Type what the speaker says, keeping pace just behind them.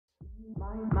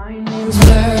My name's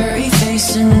blurry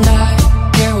face and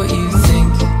I care what you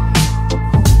think.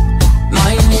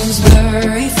 My name's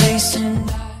blurry face and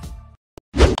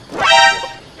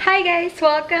Hi guys!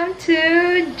 Welcome to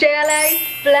Jelly's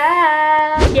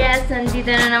Vlog! Yes,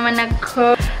 nandito na naman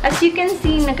ako. As you can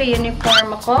see,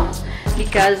 naka-uniform ako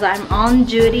because I'm on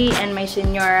duty and my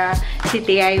senyora, si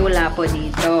Tiay, wala po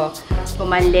dito.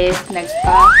 Pumalis,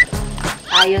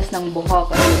 nagpa-ayos ng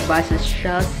buhok at nagbasa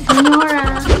siya.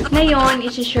 Senyora! Ngayon,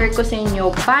 isi-share ko sa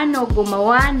inyo paano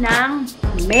gumawa ng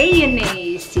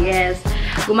mayonnaise. Yes!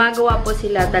 Gumagawa po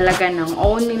sila talaga ng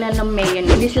own nila ng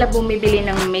mayonnaise. Hindi sila bumibili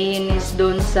ng mayonnaise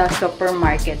doon sa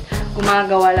supermarket.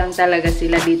 Gumagawa lang talaga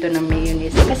sila dito ng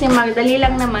mayonnaise. Kasi madali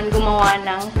lang naman gumawa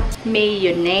ng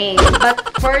mayonnaise. But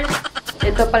first,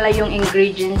 ito pala yung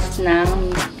ingredients ng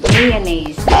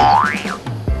mayonnaise.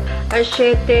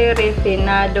 Aceite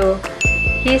refinado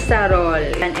hisarol.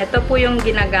 And ito po yung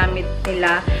ginagamit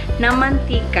nila na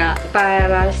mantika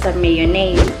para sa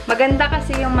mayonnaise. Maganda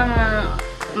kasi yung mga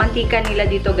mantika nila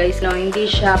dito guys, no? Hindi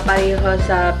siya pareho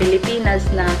sa Pilipinas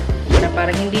na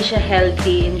parang hindi siya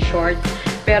healthy in short.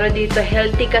 Pero dito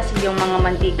healthy kasi yung mga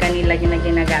mantika nila na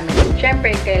ginagamit.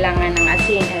 Siyempre, kailangan ng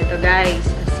asin. Ito guys,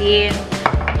 asin,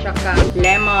 tsaka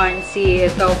lemon,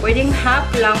 ito. Pwedeng half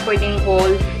lang, pwedeng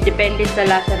whole. Depende sa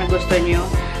lasa na gusto nyo.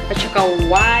 At tsaka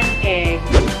 1 egg.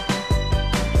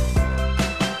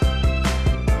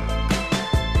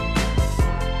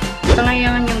 So,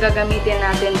 ngayon, yung gagamitin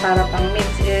natin para pang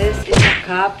mix is a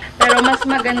cup. Pero mas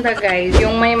maganda guys,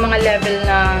 yung may mga level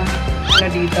na ano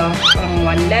dito, pang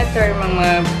 1 liter,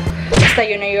 mga basta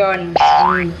yun na yun.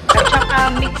 At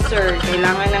saka mixer,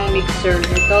 kailangan ng mixer.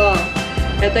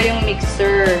 Ito yung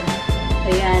mixer.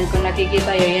 Ayan, kung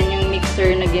nakikita yun, yan yung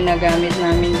mixer na ginagamit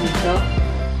namin dito.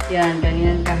 Yan,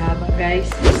 ganyan kahaba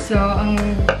guys. So, ang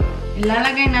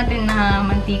ilalagay natin na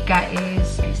mantika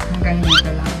is hanggang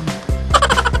dito lang.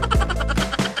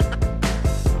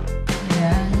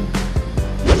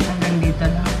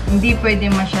 Hindi pwede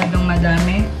masyadong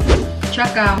madami.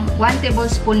 Tsaka, 1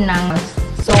 tablespoon ng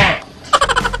salt.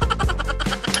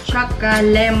 Tsaka,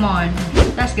 lemon.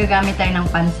 Tapos, gagamit tayo ng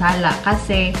pansala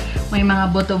kasi may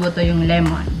mga buto-buto yung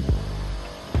lemon.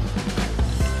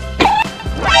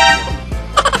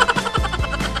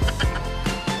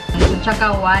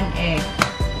 Tsaka, 1 egg.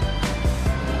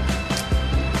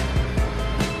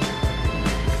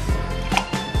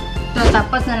 So,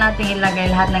 tapos na natin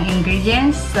ilagay lahat ng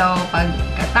ingredients. So,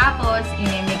 pagkatapos,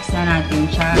 inimix na natin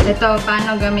siya. Ito,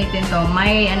 paano gamitin to?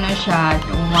 May ano siya,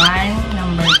 1,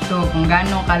 number 2, kung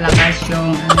gano'ng kalakas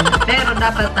yung pero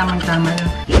dapat tamang-tama lang.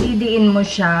 Ididiin mo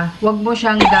siya. Huwag mo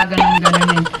siyang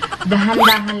gaganon-ganonin.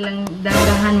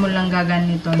 Dahan-dahan mo lang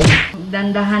gaganito.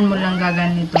 Dandahan mo lang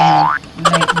gaganito.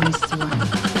 Like this one.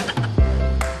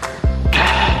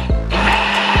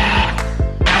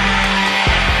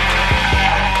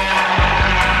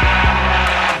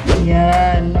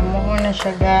 Yan, namuho na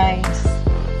siya guys.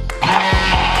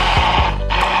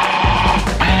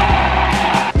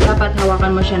 Dapat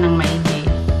hawakan mo siya ng maigi.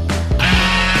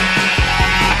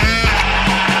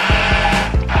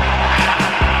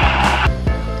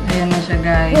 Ayan na siya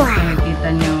guys. Nakikita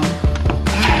nyo.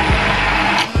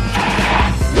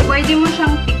 Pwede mo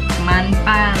siyang tikman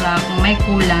para kung may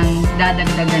kulang,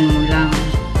 dadagdagan mo lang.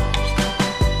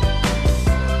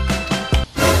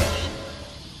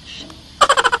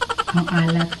 Ang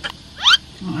alat,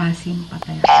 ang asim,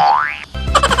 patay.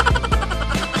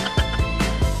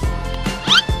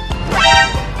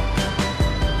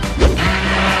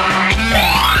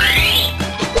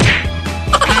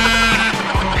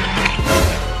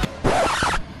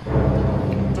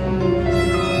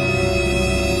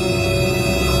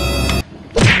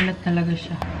 Alat talaga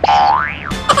siya.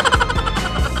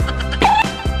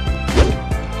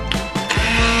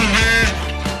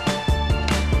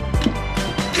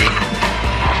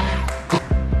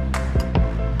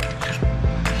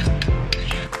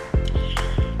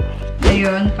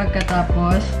 Ayun,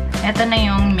 pagkatapos, eto na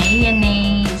yung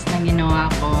mayonnaise na ginawa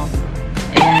ko.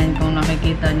 Ayan, kung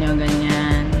nakikita nyo,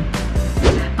 ganyan.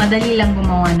 Madali lang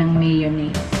gumawa ng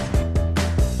mayonnaise.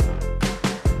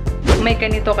 Kung may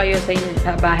ganito kayo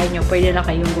sa bahay nyo, pwede na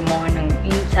kayong gumawa ng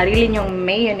sarili nyong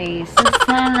mayonnaise.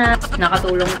 Sana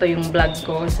nakatulong to yung vlog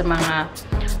ko sa mga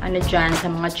ano dyan, sa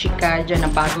mga chika dyan na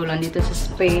bago lang dito sa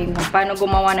Spain, kung paano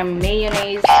gumawa ng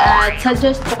mayonnaise. At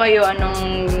suggest po kayo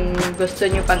anong gusto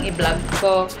nyo pang i-vlog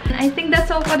ko. I think that's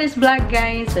all for this vlog,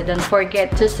 guys. So don't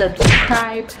forget to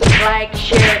subscribe, like,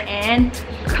 share, and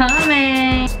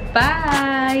comment.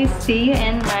 Bye! See you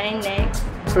in my next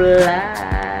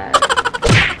vlog.